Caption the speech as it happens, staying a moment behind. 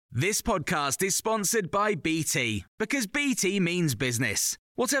This podcast is sponsored by BT, because BT means business.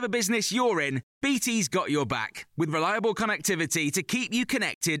 Whatever business you're in, BT's got your back, with reliable connectivity to keep you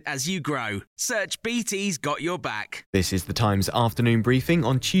connected as you grow. Search BT's got your back. This is the Times afternoon briefing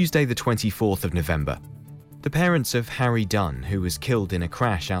on Tuesday the 24th of November. The parents of Harry Dunn, who was killed in a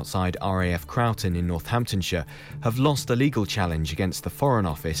crash outside RAF Croughton in Northamptonshire, have lost a legal challenge against the Foreign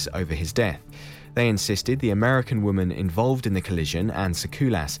Office over his death. They insisted the American woman involved in the collision, Anne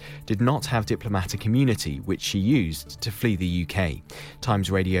Sekulas, did not have diplomatic immunity, which she used to flee the UK.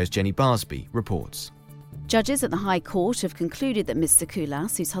 Times Radio's Jenny Barsby reports. Judges at the High Court have concluded that Ms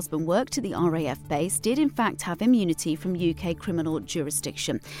Sekulas, whose husband worked at the RAF base, did in fact have immunity from UK criminal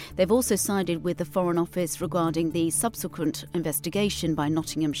jurisdiction. They've also sided with the Foreign Office regarding the subsequent investigation by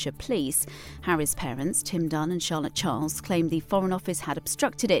Nottinghamshire Police. Harry's parents, Tim Dunn and Charlotte Charles, claimed the Foreign Office had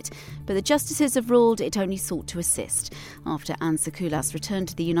obstructed it, but the justices have ruled it only sought to assist. After Anne Sekulas returned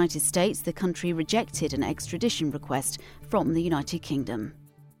to the United States, the country rejected an extradition request from the United Kingdom.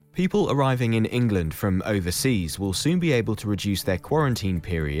 People arriving in England from overseas will soon be able to reduce their quarantine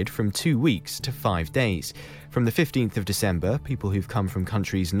period from 2 weeks to 5 days. From the 15th of December, people who've come from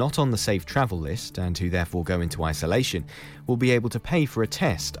countries not on the safe travel list and who therefore go into isolation will be able to pay for a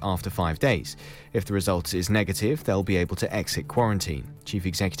test after 5 days. If the result is negative, they'll be able to exit quarantine. Chief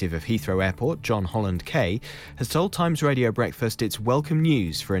Executive of Heathrow Airport, John Holland Kay, has told Times Radio Breakfast it's welcome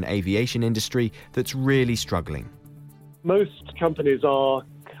news for an aviation industry that's really struggling. Most companies are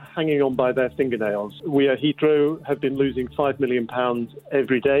hanging on by their fingernails. We at Heathrow have been losing £5 million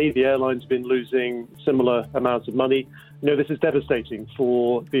every day. The airline's been losing similar amounts of money. This is devastating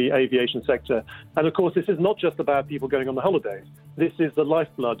for the aviation sector. And of course, this is not just about people going on the holidays. This is the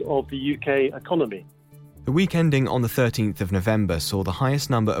lifeblood of the UK economy. The week ending on the 13th of November saw the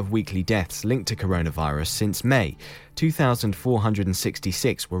highest number of weekly deaths linked to coronavirus since May.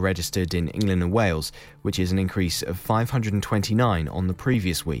 2,466 were registered in England and Wales, which is an increase of 529 on the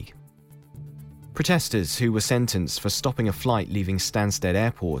previous week. Protesters who were sentenced for stopping a flight leaving Stansted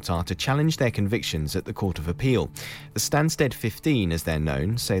Airport are to challenge their convictions at the Court of Appeal. The Stansted 15, as they're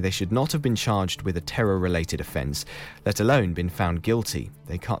known, say they should not have been charged with a terror-related offence, let alone been found guilty.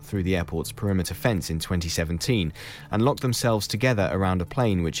 They cut through the airport's perimeter fence in 2017 and locked themselves together around a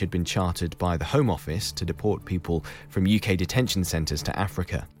plane which had been chartered by the Home Office to deport people from UK detention centres to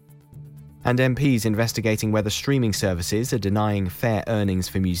Africa. And MPs investigating whether streaming services are denying fair earnings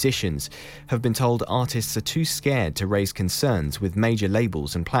for musicians have been told artists are too scared to raise concerns with major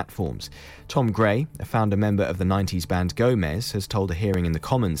labels and platforms. Tom Gray, a founder member of the 90s band Gomez, has told a hearing in the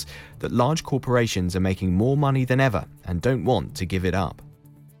Commons that large corporations are making more money than ever and don't want to give it up.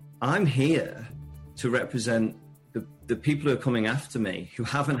 I'm here to represent the people who are coming after me who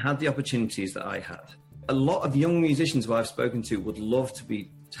haven't had the opportunities that I had. A lot of young musicians who I've spoken to would love to be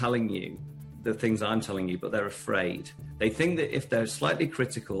telling you the things I'm telling you, but they're afraid. They think that if they're slightly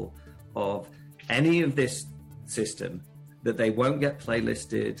critical of any of this system, that they won't get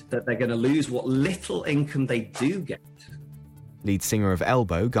playlisted, that they're going to lose what little income they do get. Lead singer of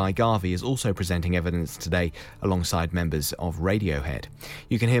Elbow, Guy Garvey, is also presenting evidence today alongside members of Radiohead.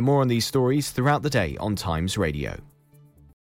 You can hear more on these stories throughout the day on Times Radio.